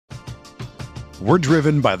We're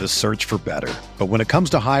driven by the search for better. But when it comes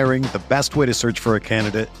to hiring, the best way to search for a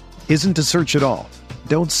candidate isn't to search at all.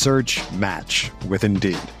 Don't search, match with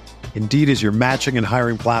Indeed. Indeed is your matching and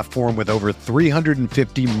hiring platform with over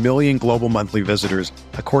 350 million global monthly visitors,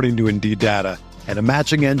 according to Indeed data, and a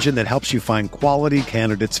matching engine that helps you find quality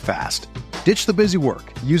candidates fast. Ditch the busy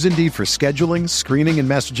work. Use Indeed for scheduling, screening, and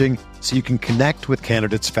messaging so you can connect with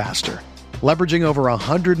candidates faster. Leveraging over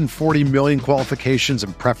 140 million qualifications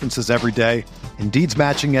and preferences every day, Indeed's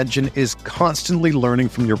matching engine is constantly learning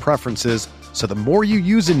from your preferences, so the more you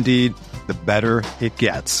use Indeed, the better it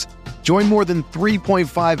gets. Join more than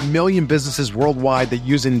 3.5 million businesses worldwide that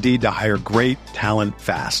use Indeed to hire great talent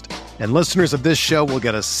fast. And listeners of this show will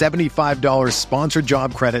get a $75 sponsored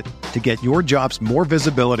job credit to get your jobs more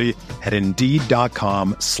visibility at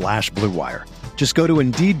Indeed.com/Blue Wire. Just go to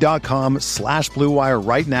Indeed.com/Blue Wire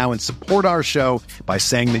right now and support our show by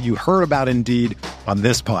saying that you heard about Indeed on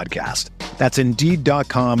this podcast. That's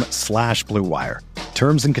Indeed.com/Blue Wire.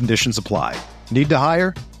 Terms and conditions apply. Need to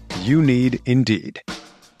hire? You need Indeed.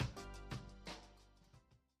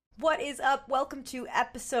 What is up? Welcome to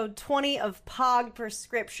episode 20 of POG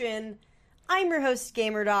Prescription. I'm your host,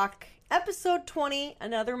 GamerDoc. Episode 20,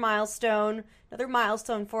 another milestone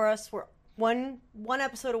for us. We're one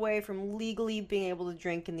episode away from legally being able to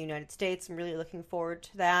drink in the United States. I'm really looking forward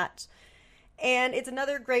to that. And it's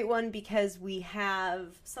another great one because we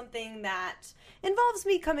have something that involves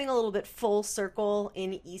me coming a little bit full circle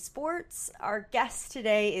in esports. Our guest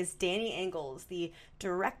today is Danny Engels, the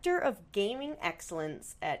Director of Gaming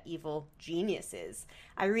Excellence at Evil Geniuses.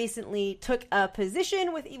 I recently took a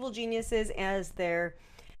position with Evil Geniuses as their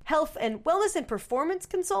health and wellness and performance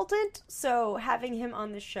consultant, so having him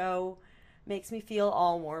on the show makes me feel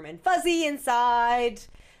all warm and fuzzy inside.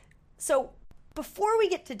 So before we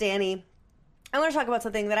get to Danny, I want to talk about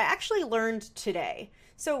something that I actually learned today.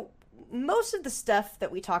 So most of the stuff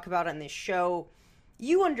that we talk about on this show,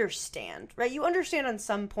 you understand, right? You understand on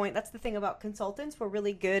some point. That's the thing about consultants. We're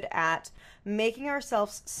really good at making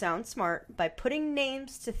ourselves sound smart by putting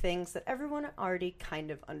names to things that everyone already kind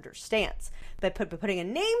of understands. By putting a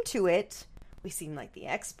name to it, we seem like the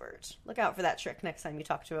expert. Look out for that trick next time you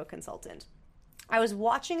talk to a consultant. I was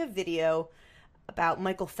watching a video about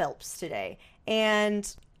Michael Phelps today,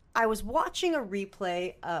 and I was watching a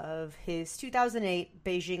replay of his 2008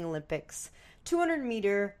 Beijing Olympics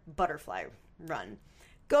 200-meter butterfly run.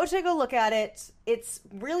 Go take a look at it. It's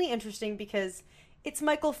really interesting because it's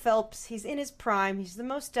Michael Phelps. He's in his prime. He's the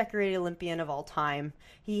most decorated Olympian of all time.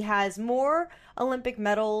 He has more Olympic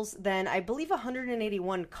medals than, I believe,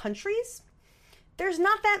 181 countries. There's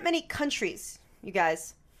not that many countries, you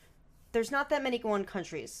guys. There's not that many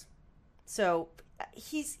countries. So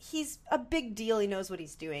he's a big deal. He knows what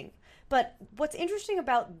he's doing. But what's interesting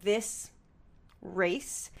about this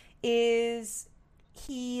race is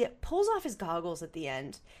he pulls off his goggles at the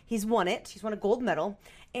end. He's won it. He's won a gold medal.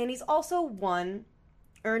 And he's also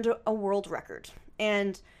earned a world record.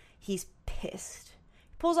 And he's pissed.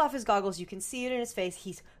 He pulls off his goggles. You can see it in his face.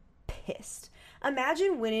 He's pissed.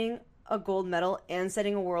 Imagine winning a gold medal and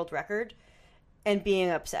setting a world record and being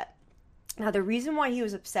upset. Now, the reason why he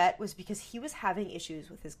was upset was because he was having issues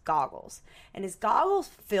with his goggles. And his goggles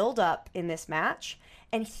filled up in this match,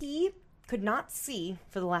 and he could not see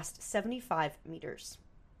for the last 75 meters,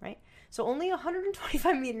 right? So only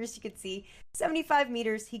 125 meters he could see, 75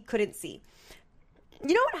 meters he couldn't see.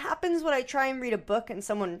 You know what happens when I try and read a book and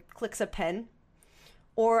someone clicks a pen?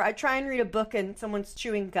 Or I try and read a book and someone's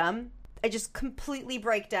chewing gum? I just completely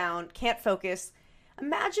break down, can't focus.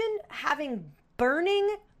 Imagine having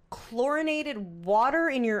burning chlorinated water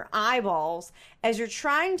in your eyeballs as you're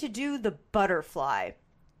trying to do the butterfly.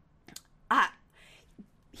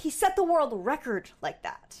 He set the world record like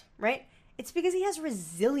that, right? It's because he has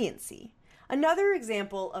resiliency. Another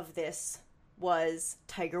example of this was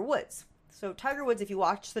Tiger Woods. So Tiger Woods, if you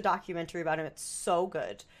watch the documentary about him, it's so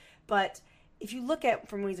good. But if you look at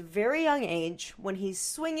from when he's a very young age, when he's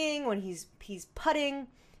swinging, when he's putting,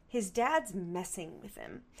 his dad's messing with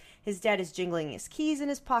him. His dad is jingling his keys in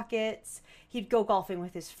his pockets. He'd go golfing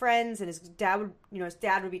with his friends, and his dad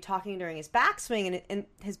would be talking during his backswing, and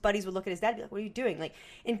his buddies would look at his dad and be like, "What are you doing?" Like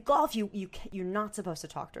in golf, you're not supposed to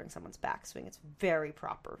talk during someone's backswing. It's very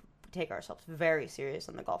proper. We take ourselves very serious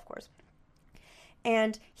on the golf course.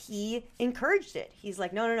 And he encouraged it. He's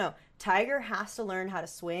like, no. Tiger has to learn how to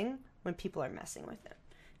swing when people are messing with him.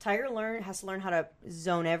 Tiger has to learn how to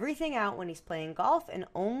zone everything out when he's playing golf and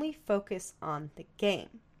only focus on the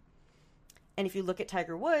game. And if you look at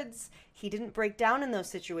Tiger Woods, he didn't break down in those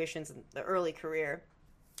situations in the early career.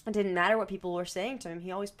 It didn't matter what people were saying to him.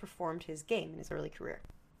 He always performed his game in his early career.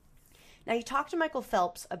 Now, you talk to Michael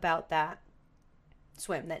Phelps about that,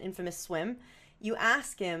 swim, that infamous swim, you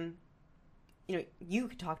ask him, you know, you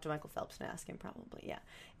could talk to Michael Phelps and ask him probably, yeah.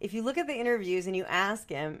 If you look at the interviews and you ask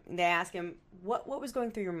him, they ask him, what was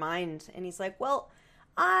going through your mind? And he's like, well,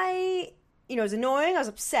 it was annoying, I was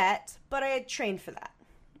upset, but I had trained for that.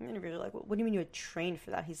 And the interviewers are like, well, what do you mean you had trained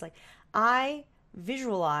for that? He's like, I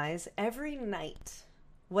visualize every night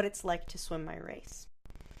what it's like to swim my race.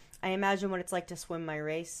 I imagine what it's like to swim my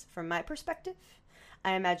race from my perspective.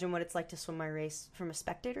 I imagine what it's like to swim my race from a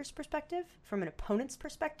spectator's perspective, from an opponent's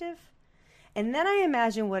perspective. And then I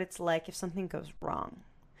imagine what it's like if something goes wrong.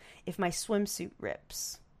 If my swimsuit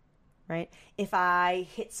rips, right? If I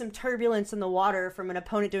hit some turbulence in the water from an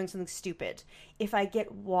opponent doing something stupid. If I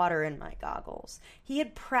get water in my goggles. He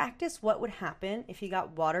had practiced what would happen if he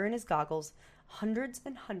got water in his goggles hundreds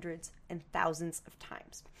and hundreds and thousands of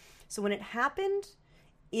times. So when it happened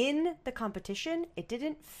in the competition, it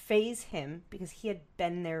didn't faze him because he had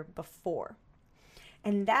been there before.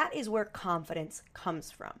 And that is where confidence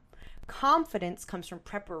comes from. Confidence comes from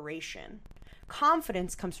preparation.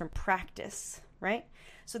 Confidence comes from practice, right?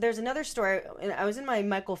 So there's another story. I was in my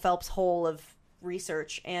Michael Phelps hole of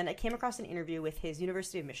research, and I came across an interview with his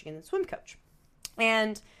University of Michigan swim coach.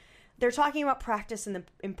 And they're talking about practice and the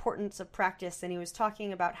importance of practice. And he was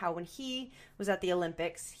talking about how when he was at the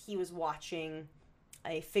Olympics, he was watching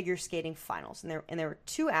a figure skating finals. And there were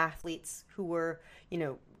two athletes who were,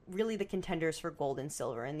 really the contenders for gold and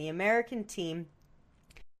silver. And the American team,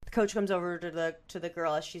 the coach comes over to the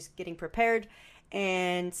girl as she's getting prepared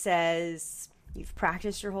and says, you've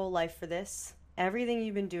practiced your whole life for this. Everything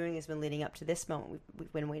you've been doing has been leading up to this moment.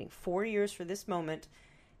 We've been waiting 4 years for this moment.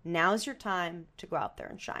 Now's your time to go out there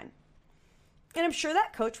and shine. And I'm sure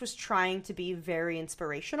that coach was trying to be very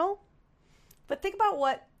inspirational. But think about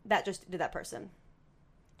what that just did to that person.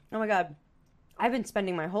 Oh my God, I've been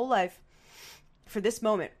spending my whole life for this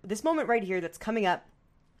moment right here that's coming up.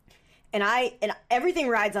 And everything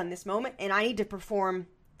rides on this moment, and I need to perform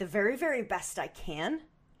the very, very best I can,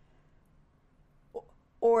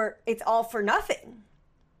 or it's all for nothing.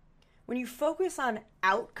 When you focus on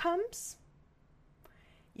outcomes,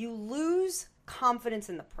 you lose confidence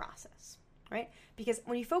in the process, right? Because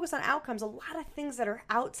when you focus on outcomes, a lot of things that are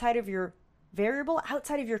outside of your variable,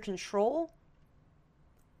 outside of your control,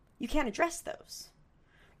 you can't address those.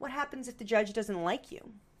 What happens if the judge doesn't like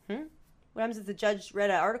you? What happens if the judge read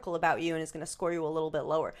an article about you and is going to score you a little bit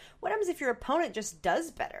lower? What happens if your opponent just does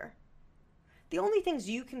better? The only things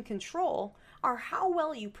you can control are how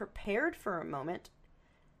well you prepared for a moment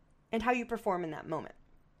and how you perform in that moment.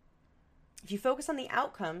 If you focus on the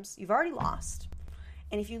outcomes, you've already lost.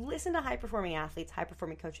 And if you listen to high-performing athletes,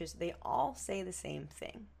 high-performing coaches, they all say the same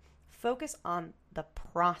thing. Focus on the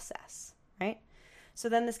process, right? So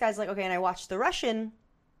then this guy's like, okay, and I watched the Russian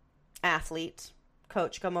athlete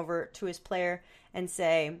coach come over to his player and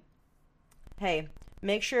say, hey,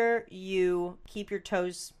 make sure you keep your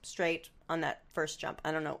toes straight on that first jump.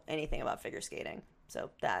 I don't know anything about figure skating, so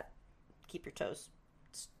keep your toes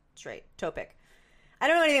straight. Toe pick. I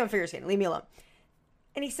don't know anything about figure skating. Leave me alone.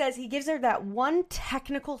 And he gives her that one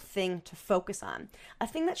technical thing to focus on, a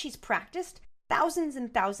thing that she's practiced thousands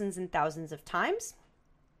and thousands and thousands of times,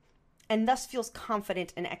 and thus feels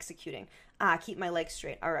confident in executing. Keep my legs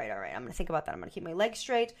straight. All right. I'm going to think about that. I'm going to keep my legs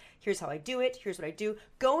straight. Here's how I do it. Here's what I do.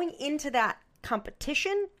 Going into that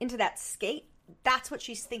competition, into that skate, that's what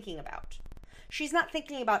she's thinking about. She's not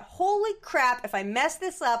thinking about, holy crap, if I mess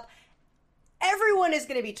this up, everyone is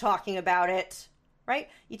going to be talking about it, right?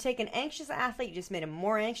 You take an anxious athlete, you just made them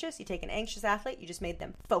more anxious. You take an anxious athlete, you just made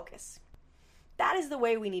them focus. That is the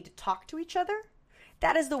way we need to talk to each other.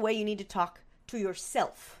 That is the way you need to talk to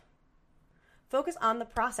yourself. Focus on the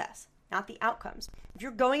process, not the outcomes. If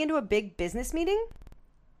you're going into a big business meeting,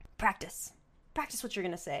 practice. Practice what you're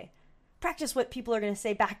going to say. Practice what people are going to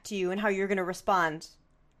say back to you and how you're going to respond.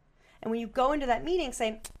 And when you go into that meeting,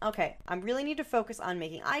 say, okay, I really need to focus on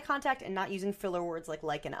making eye contact and not using filler words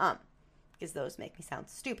like and because those make me sound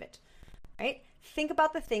stupid, right? Think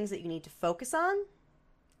about the things that you need to focus on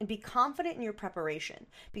and be confident in your preparation.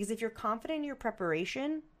 Because if you're confident in your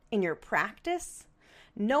preparation, in your practice,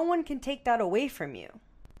 no one can take that away from you.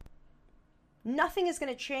 Nothing is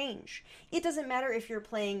going to change. It doesn't matter if you're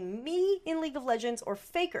playing me in League of Legends or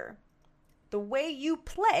Faker. The way you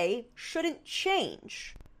play shouldn't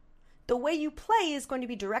change. The way you play is going to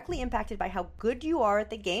be directly impacted by how good you are at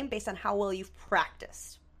the game based on how well you've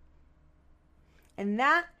practiced. And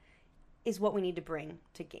that is what we need to bring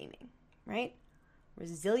to gaming, right?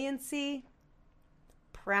 Resiliency,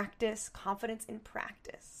 practice, confidence in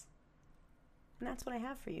practice. And that's what I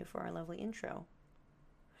have for you for our lovely intro.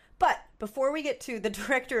 But before we get to the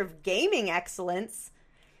director of gaming excellence,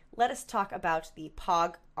 let us talk about the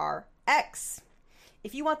POG RX.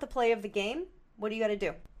 If you want the play of the game, what do you got to do?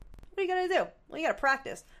 What do you got to do? Well, you got to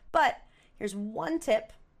practice. But here's one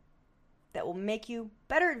tip that will make you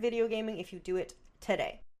better at video gaming if you do it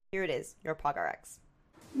today. Here it is, your POG RX.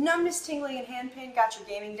 Numbness, tingling, and hand pain got your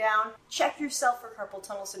gaming down? Check yourself for carpal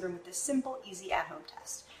tunnel syndrome with this simple, easy at-home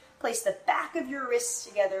test. Place the back of your wrists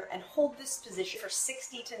together and hold this position for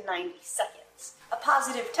 60 to 90 seconds. A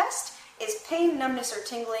positive test is pain, numbness, or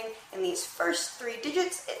tingling in these first 3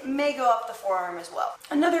 digits. It may go up the forearm as well.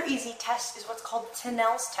 Another easy test is what's called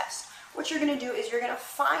Tinel's test. What you're going to do is you're going to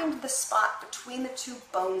find the spot between the 2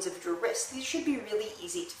 bones of your wrist. These should be really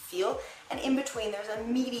easy to feel, and in between there's a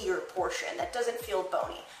meatier portion that doesn't feel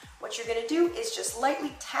bony. What you're going to do is just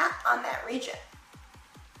lightly tap on that region.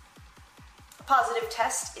 A positive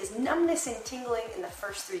test is numbness and tingling in the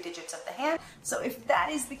first 3 digits of the hand. So if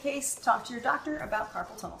that is the case, talk to your doctor about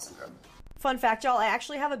carpal tunnel syndrome. Fun fact, y'all, I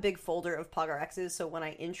actually have a big folder of POG RXs, so when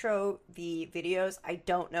I intro the videos, I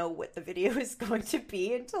don't know what the video is going to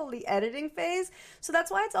be until the editing phase. So that's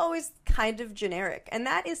why it's always kind of generic. And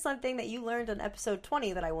that is something that you learned on episode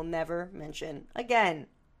 20 that I will never mention again.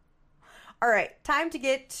 All right, time to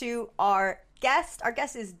get to our guest. Our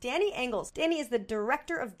guest is Danny Engels. Danny is the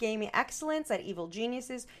Director of Gaming Excellence at Evil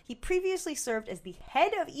Geniuses. He previously served as the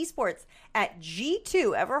head of esports at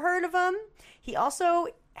G2. Ever heard of him? He also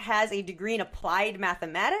has a degree in applied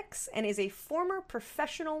mathematics and is a former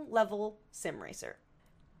professional level sim racer.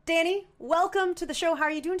 Danny, welcome to the show. How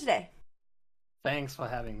are you doing today? Thanks for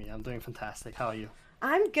having me. I'm doing fantastic. How are you?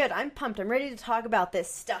 I'm good. I'm pumped. I'm ready to talk about this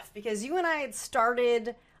stuff because you and I had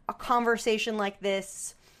started a conversation like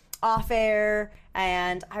this off air,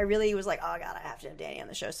 and I really was like, oh god, I have to have Danny on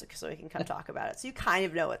the show so we can come talk about it. So you kind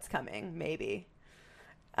of know what's coming, maybe.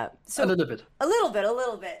 A little bit. A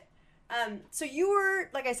little bit. So you were,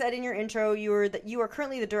 like I said in your intro, you are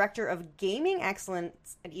currently the Director of Gaming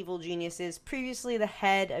Excellence at Evil Geniuses, previously the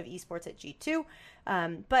head of esports at G2.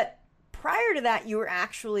 But prior to that, you were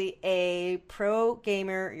actually a pro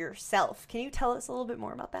gamer yourself. Can you tell us a little bit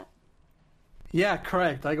more about that? Yeah,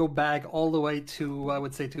 correct. I go back all the way to, I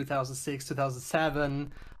would say, 2006,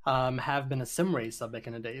 2007. Have been a sim racer back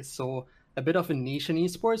in the days. So a bit of a niche in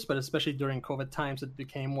esports, but especially during COVID times, it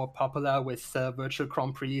became more popular with virtual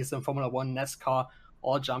Grand Prix and Formula One, NASCAR,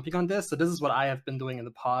 all jumping on this. So this is what I have been doing in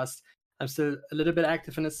the past. I'm still a little bit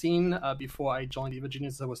active in the scene. Before I joined Evil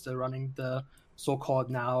Geniuses, I was still running the so-called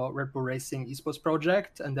now Red Bull Racing esports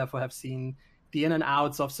project, and therefore have seen the in and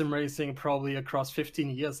outs of sim racing probably across 15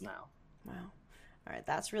 years now. Wow. All right,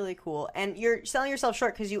 that's really cool. And you're selling yourself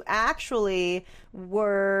short because you actually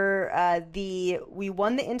were we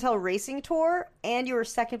won the Intel Racing Tour, and you were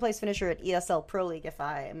second place finisher at ESL Pro League, if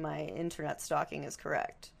my internet stalking is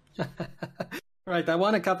correct. Right, I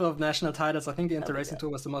won a couple of national titles. I think the Intel Racing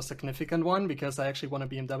Tour was the most significant one because I actually won a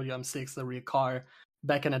BMW M6, the real car,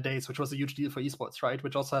 back in the days, which was a huge deal for esports, right?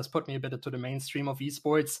 Which also has put me a bit into the mainstream of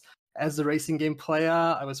esports. As a racing game player,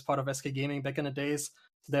 I was part of SK Gaming back in the days.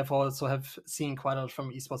 So therefore, also have seen quite a lot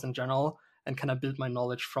from esports in general and kind of built my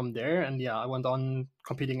knowledge from there. And yeah, I went on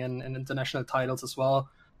competing in international titles as well.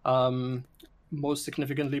 Most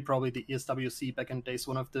significantly, probably the ESWC back in the days,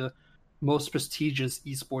 one of the most prestigious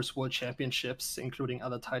esports world championships, including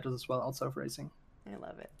other titles as well outside of racing. I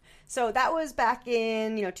love it. So that was back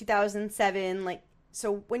in 2007.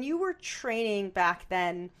 So when you were training back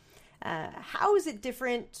then, how is it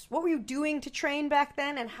different? What were you doing to train back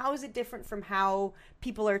then, and how is it different from how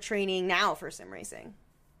people are training now for sim racing?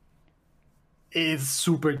 It's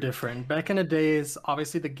super different. Back in the days,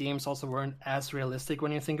 obviously the games also weren't as realistic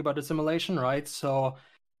when you think about the simulation, right? So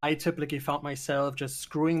I typically found myself just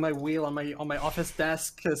screwing my wheel on my office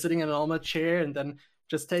desk, sitting in a normal chair, and then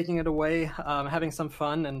just taking it away, having some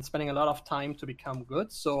fun, and spending a lot of time to become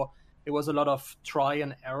good. So it was a lot of try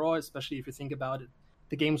and error, especially if you think about it.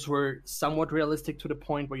 The games were somewhat realistic to the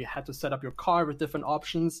point where you had to set up your car with different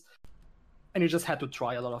options, and you just had to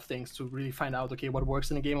try a lot of things to really find out, okay, what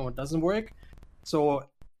works in a game and what doesn't work. So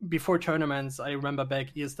before tournaments, I remember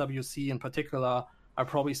back ESWC in particular, I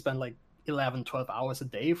probably spent like 11, 12 hours a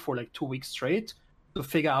day for like 2 weeks straight to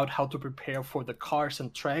figure out how to prepare for the cars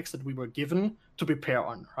and tracks that we were given to prepare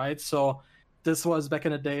on, right? So this was back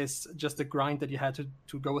in the days just a grind that you had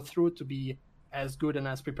to go through to be as good and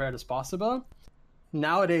as prepared as possible.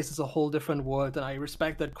 Nowadays, it's a whole different world, and I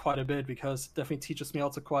respect that quite a bit because it definitely teaches me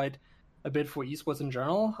also quite a bit for esports in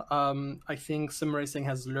general. I think sim racing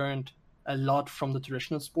has learned a lot from the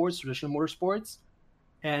traditional motorsports,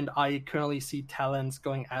 and I currently see talents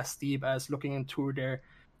going as deep as looking into their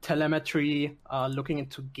telemetry, looking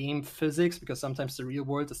into game physics, because sometimes the real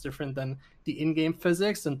world is different than the in-game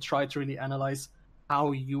physics, and try to really analyze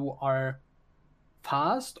how you are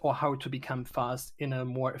fast or how to become fast in a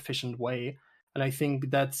more efficient way. And I think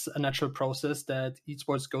that's a natural process that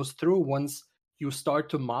esports goes through. Once you start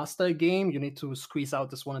to master a game, you need to squeeze out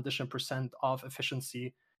this one additional percent of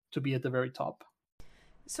efficiency to be at the very top.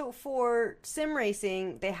 So for sim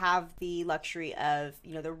racing, they have the luxury of,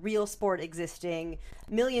 the real sport existing,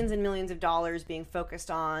 millions and millions of dollars being focused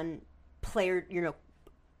on player,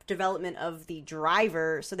 development of the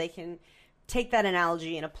driver, so they can take that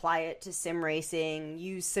analogy and apply it to sim racing,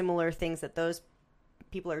 use similar things that those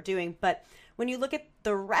people are doing. But when you look at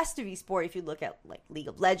the rest of esport, if you look at like League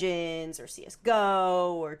of Legends or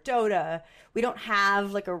CSGO or Dota, we don't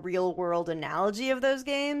have like a real world analogy of those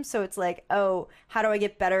games. So it's like, oh, how do I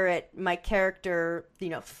get better at my character,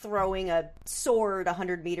 throwing a sword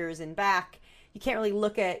 100 meters and back? You can't really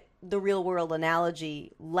look at the real world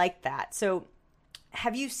analogy like that. So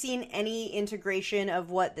have you seen any integration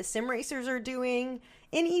of what the sim racers are doing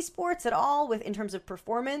in esports at all in terms of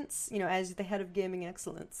performance, as the head of gaming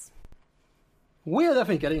excellence? We are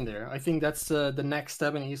definitely getting there. I think that's the next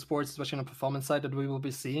step in esports, especially on the performance side, that we will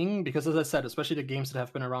be seeing. Because as I said, especially the games that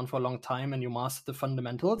have been around for a long time and you master the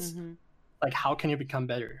fundamentals, like how can you become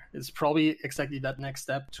better? It's probably exactly that next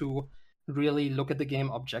step to really look at the game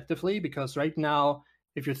objectively. Because right now,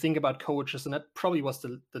 if you think about coaches, and that probably was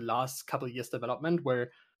the last couple of years development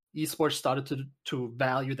where esports started to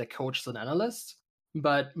value the coaches and analysts,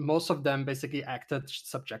 but most of them basically acted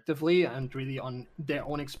subjectively and really on their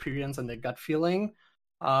own experience and their gut feeling.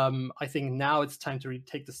 I think now it's time to really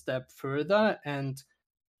take the step further and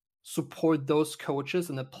support those coaches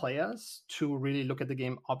and the players to really look at the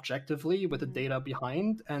game objectively with the data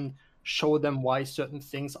behind and show them why certain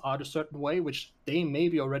things are a certain way, which they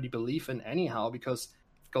maybe already believe in anyhow, because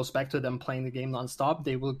it goes back to them playing the game nonstop.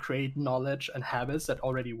 They will create knowledge and habits that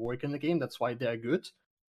already work in the game. That's why they're good.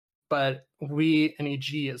 But we in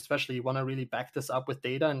EG especially want to really back this up with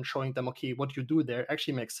data and showing them, okay, what you do there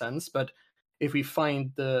actually makes sense. But if we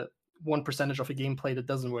find the 1% of a gameplay that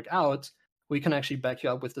doesn't work out, we can actually back you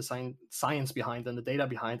up with the science behind and the data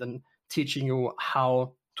behind and teaching you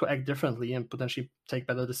how to act differently and potentially take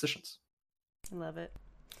better decisions. I love it.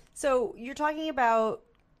 So you're talking about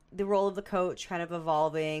the role of the coach kind of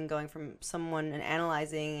evolving, going from someone and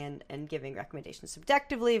analyzing and giving recommendations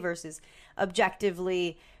subjectively versus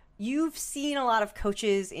objectively. You've seen a lot of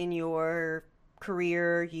coaches in your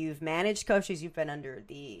career. You've managed coaches. You've been under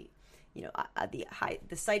the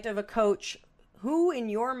sight of a coach. Who, in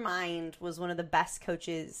your mind, was one of the best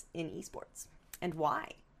coaches in esports, and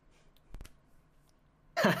why?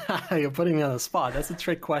 You're putting me on the spot. That's a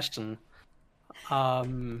trick question. There are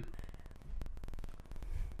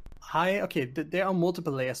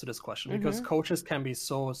multiple layers to this question because coaches can be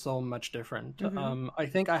so much different. I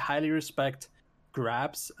think I highly respect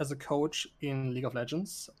Grabs as a coach in League of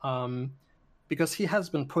Legends, because he has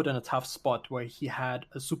been put in a tough spot where he had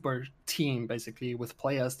a super team basically with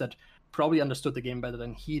players that probably understood the game better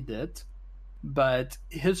than he did, but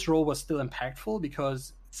his role was still impactful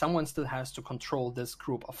because someone still has to control this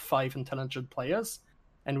group of 5 intelligent players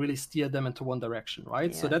and really steer them into one direction,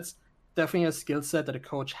 right? Yeah. So that's definitely a skill set that a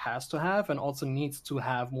coach has to have and also needs to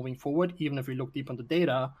have moving forward, even if we look deep into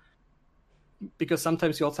data, because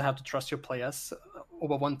sometimes you also have to trust your players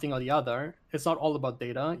over one thing or the other. It's not all about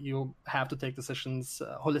data. You have to take decisions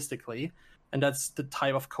holistically. And that's the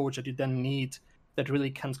type of coach that you then need that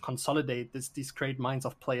really can consolidate these great minds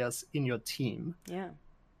of players in your team. Yeah.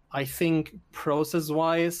 I think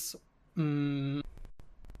process-wise, I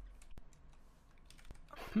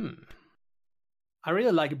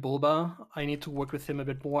really like Bulba. I need to work with him a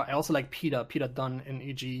bit more. I also like Peter Dunn in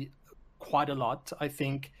EG quite a lot. I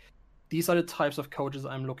think these are the types of coaches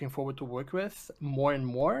I'm looking forward to work with more and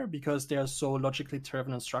more because they are so logically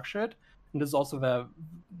driven and structured. And there's also the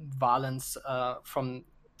Valence from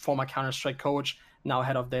former Counter-Strike coach, now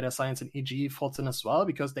head of data science in EG, falls in as well,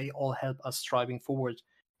 because they all help us driving forward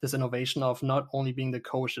this innovation of not only being the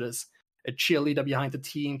coach that is a cheerleader behind the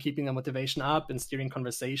team, keeping the motivation up and steering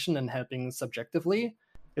conversation and helping subjectively.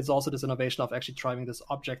 It's also this innovation of actually driving this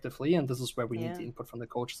objectively. And this is where we need the input from the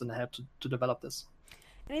coaches and the help to develop this.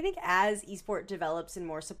 And I think as esport develops and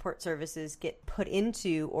more support services get put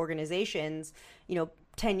into organizations,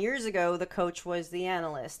 10 years ago, the coach was the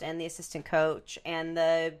analyst and the assistant coach and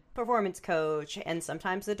the performance coach and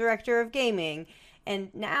sometimes the director of gaming.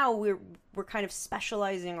 And now we're kind of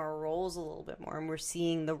specializing our roles a little bit more, and we're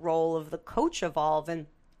seeing the role of the coach evolve. And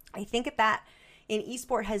I think that in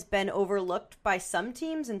esport has been overlooked by some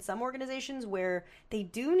teams and some organizations, where they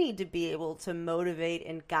do need to be able to motivate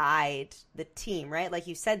and guide the team, right? Like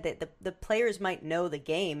you said, that the players might know the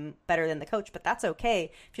game better than the coach, but that's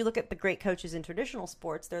okay. If you look at the great coaches in traditional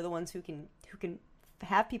sports, they're the ones who can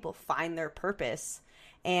have people find their purpose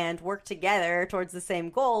and work together towards the same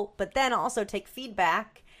goal, but then also take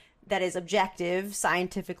feedback that is objective,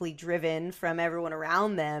 scientifically driven from everyone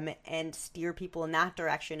around them, and steer people in that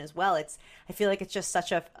direction as well. I feel like it's just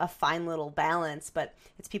such a fine little balance, but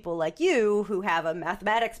it's people like you who have a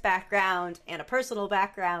mathematics background and a personal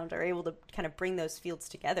background are able to kind of bring those fields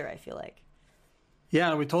together, I feel like.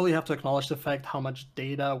 Yeah, we totally have to acknowledge the fact how much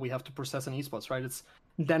data we have to process in esports, right? It's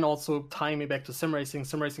then also tying me back to sim racing.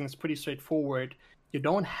 Sim racing is pretty straightforward. You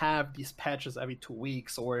don't have these patches every 2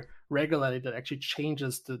 weeks or regularly that actually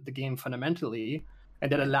changes the game fundamentally, and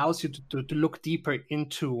that allows you to look deeper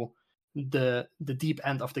into the deep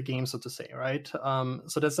end of the game, so to say, right?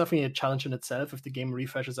 So that's definitely a challenge in itself. If the game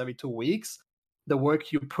refreshes every 2 weeks, the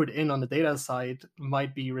work you put in on the data side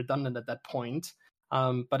might be redundant at that point.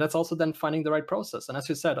 But that's also then finding the right process. And as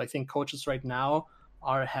you said, I think coaches right now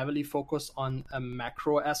are heavily focused on a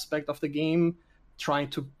macro aspect of the game, trying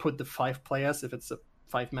to put the 5 players, if it's a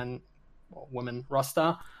 5-man or women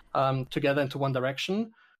roster, together into one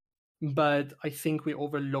direction. But I think we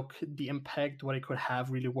overlook the impact what it could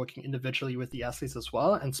have really working individually with the athletes as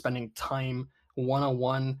well, and spending time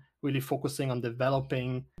one-on-one, really focusing on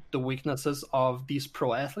developing the weaknesses of these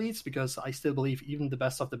pro athletes, because I still believe even the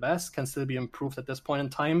best of the best can still be improved at this point in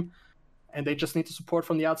time. And they just need to support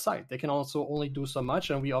from the outside. They can also only do so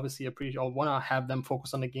much, and we obviously want to have them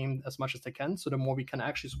focus on the game as much as they can. So the more we can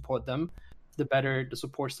actually support them, the better the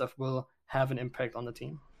support staff will have an impact on the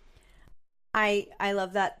team. I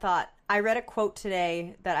love that thought. I read a quote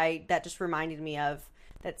today that just reminded me of,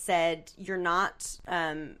 that said, you're not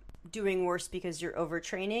doing worse because you're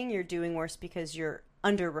overtraining, you're doing worse because you're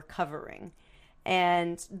under recovering.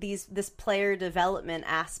 And this player development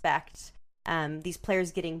aspect, these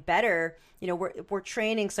players getting better, we're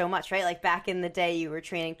training so much, right? Like back in the day, you were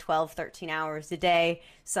training 12, 13 hours a day.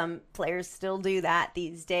 Some players still do that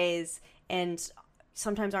these days, and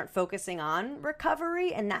sometimes aren't focusing on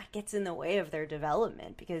recovery, and that gets in the way of their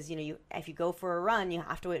development, because if you go for a run, you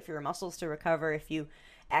have to wait for your muscles to recover. If you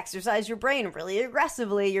exercise your brain really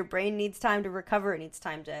aggressively, your brain needs time to recover. It needs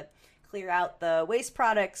time to clear out the waste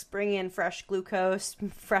products, bring in fresh glucose,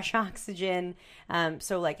 fresh oxygen.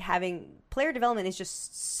 So like having player development is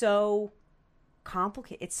just so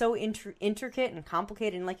complicated. It's so intricate and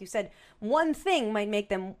complicated. And like you said, one thing might make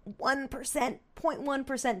them 1%,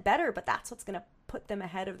 0.1% better, but that's what's going to put them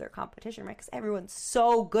ahead of their competition, right? Because everyone's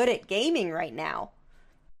so good at gaming right now.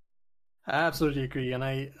 I absolutely agree. And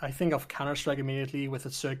I think of Counter-Strike immediately with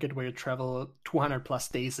a circuit where you travel 200 plus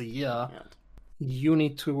days a year. Yeah. You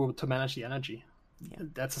need to manage the energy. Yeah.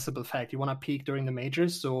 That's a simple fact. You want to peak during the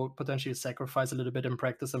majors, so potentially sacrifice a little bit in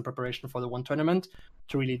practice and preparation for the one tournament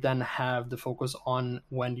to really then have the focus on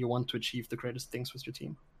when you want to achieve the greatest things with your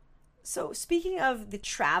team. So speaking of the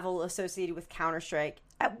travel associated with Counter-Strike,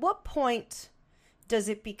 at what point does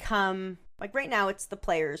it become, like right now it's the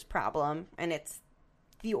player's problem and it's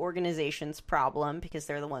the organization's problem because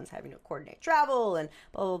they're the ones having to coordinate travel and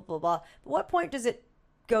blah, blah, blah, blah. But what point does it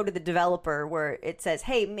go to the developer where it says,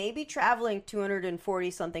 hey, maybe traveling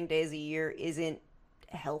 240 something days a year isn't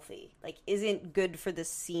healthy, like isn't good for the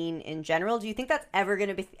scene in general? Do you think that's ever going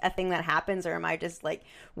to be a thing that happens, or am I just like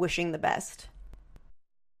wishing the best?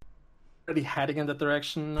 Really heading in that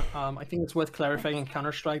direction. I think it's worth clarifying in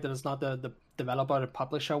Counter-Strike that it's not the developer or the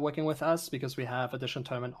publisher working with us, because we have additional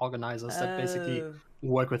tournament organizers that basically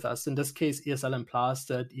work with us. In this case, ESL and Plus,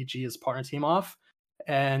 that EG is partner team of.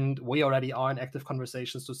 And we already are in active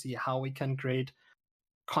conversations to see how we can create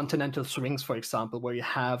continental swings, for example, where you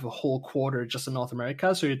have a whole quarter just in North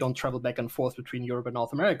America, so you don't travel back and forth between Europe and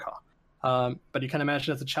North America. But you can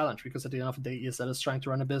imagine it's a challenge, because at the end of the day, ESL is trying to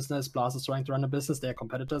run a business, Blast is trying to run a business, they're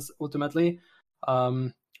competitors ultimately.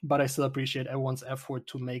 But I still appreciate everyone's effort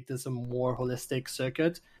to make this a more holistic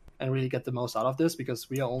circuit and really get the most out of this, because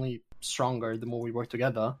we are only stronger the more we work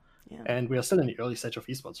together. Yeah. And we are still in the early stage of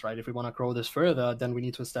esports, right? If we want to grow this further, then we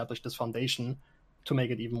need to establish this foundation to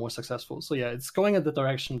make it even more successful. So yeah, it's going in the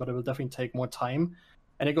direction, but it will definitely take more time.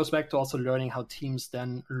 And it goes back to also learning how teams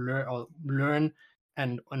then learn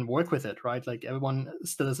and work with it, right? Like everyone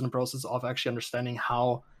still is in the process of actually understanding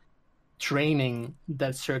how training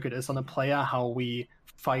that circuit is on a player, how we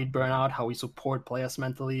fight burnout, how we support players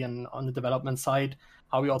mentally and on the development side,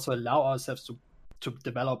 how we also allow ourselves to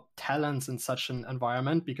develop talents in such an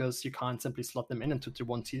environment, because you can't simply slot them into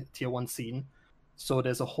tier one scene. So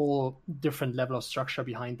there's a whole different level of structure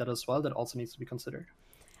behind that as well that also needs to be considered.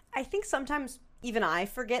 I think sometimes even I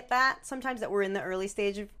forget that. Sometimes that we're in the early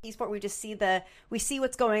stage of esport, we see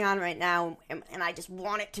what's going on right now, and I just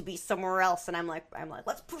want it to be somewhere else. And I'm like,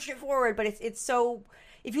 let's push it forward. But it's so.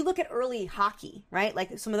 If you look at early hockey, right,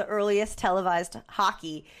 like some of the earliest televised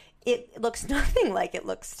hockey, it looks nothing like it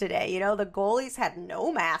looks today. The goalies had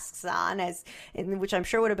no masks on, which I'm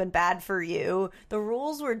sure would have been bad for you. The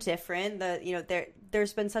rules were different.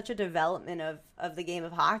 There's been such a development of the game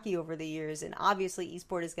of hockey over the years, and obviously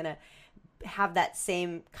esport is going to have that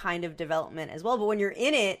same kind of development as well. But when you're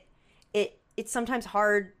in it's sometimes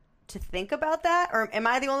hard to think about that. Or am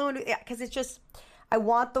I the only one? Because it's just I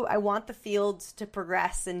want the fields to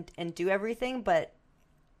progress and do everything, but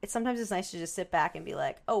sometimes it's nice to just sit back and be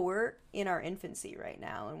like, oh, we're in our infancy right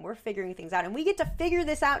now, and we're figuring things out, and we get to figure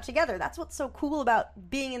this out together. That's what's so cool about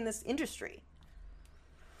being in this industry.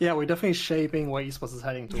 Yeah, we're definitely shaping where esports is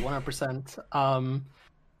heading to 100%.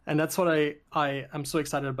 And that's what I'm so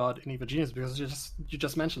excited about in EVA Genius, because you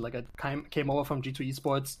just mentioned, like, I came over from G2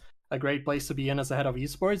 Esports, a great place to be in as a head of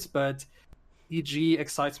esports, but EG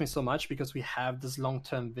excites me so much because we have this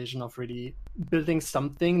long-term vision of really building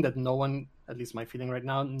something that no one, at least my feeling right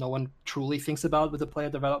now, no one truly thinks about with the player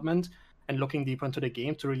development, and looking deeper into the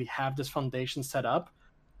game to really have this foundation set up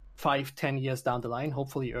 5-10 years down the line,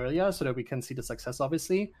 hopefully earlier, so that we can see the success,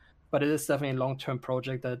 obviously. But it is definitely a long-term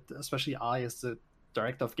project that, especially I, as the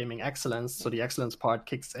director of gaming excellence, so the excellence part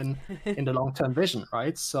kicks in the long-term vision,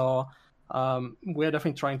 right? So we're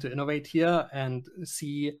definitely trying to innovate here and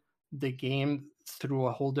see the game through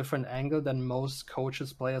a whole different angle than most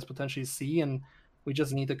coaches, players potentially see. And we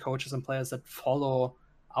just need the coaches and players that follow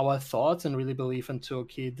our thoughts and really believe into,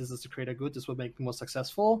 okay, this is the greater good, this will make me more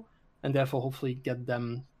successful, and therefore hopefully get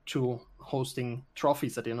them to hosting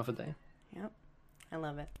trophies at the end of the day. Yep. I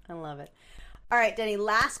love it. All right, Denny,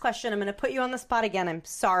 last question. I'm going to put you on the spot again. I'm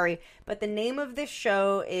sorry. But the name of this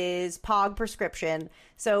show is POG Prescription.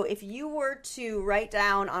 So if you were to write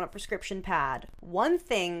down on a prescription pad one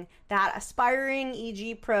thing that aspiring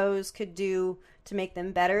EG pros could do to make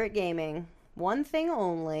them better at gaming, one thing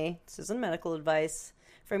only, this isn't medical advice,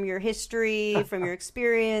 from your history, from your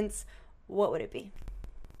experience, what would it be?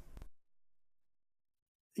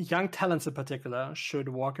 Young talents in particular should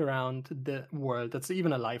walk around the world. That's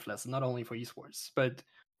even a life lesson, not only for esports, but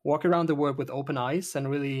walk around the world with open eyes and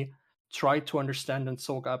really try to understand and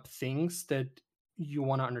soak up things that you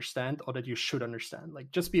want to understand or that you should understand. Like,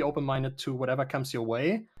 just be open-minded to whatever comes your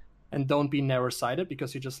way, and don't be narrow-sighted,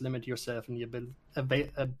 because you just limit yourself and the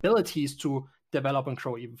abilities to develop and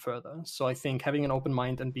grow even further. So I think having an open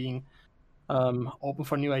mind and being open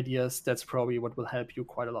for new ideas, that's probably what will help you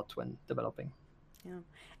quite a lot when developing. Yeah.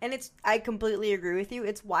 And I completely agree with you.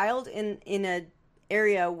 It's wild in a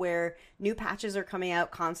area where new patches are coming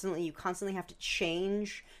out constantly. You constantly have to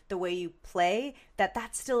change the way you play.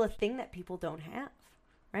 That's still a thing that people don't have,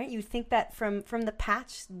 right? You think that from the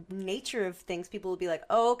patch nature of things, people will be like,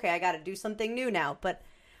 oh, okay, I got to do something new now. But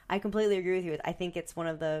I completely agree with you. I think it's one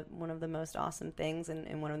of the most awesome things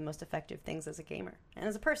and one of the most effective things as a gamer and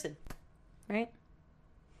as a person, right?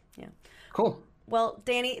 Yeah. Cool. Well,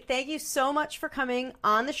 Danny, thank you so much for coming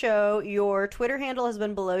on the show. Your Twitter handle has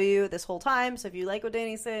been below you this whole time, so if you like what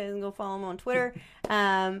Danny says, go follow him on Twitter.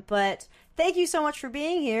 But thank you so much for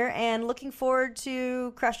being here, and looking forward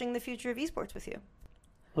to crushing the future of esports with you.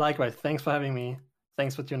 Likewise. Thanks for having me.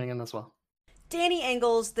 Thanks for tuning in as well. Danny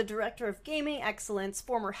Engels, the Director of Gaming Excellence,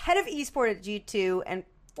 former head of esport at G2, and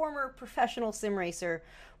former professional sim racer,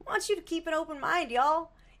 wants you to keep an open mind,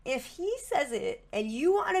 y'all. If he says it and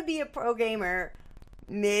you want to be a pro gamer,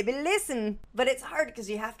 maybe listen. But it's hard because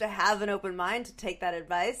you have to have an open mind to take that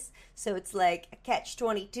advice. So it's like a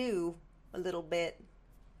catch-22 a little bit.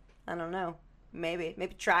 I don't know. Maybe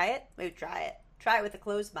try it. Try it with a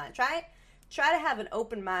closed mind. Try to have an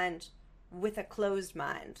open mind with a closed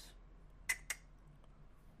mind.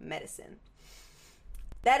 Medicine.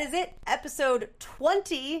 That is it. Episode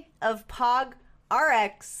 20 of POG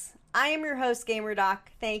RX. I am your host, GamerDoc.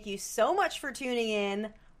 Thank you so much for tuning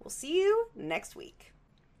in. We'll see you next week.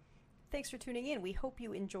 Thanks for tuning in. We hope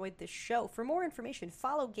you enjoyed this show. For more information,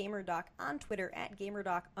 follow GamerDoc on Twitter at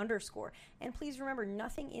GamerDoc_. And please remember,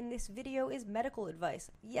 nothing in this video is medical advice.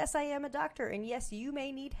 Yes, I am a doctor, and yes, you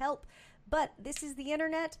may need help. But this is the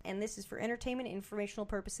internet, and this is for entertainment and informational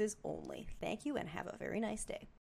purposes only. Thank you, and have a very nice day.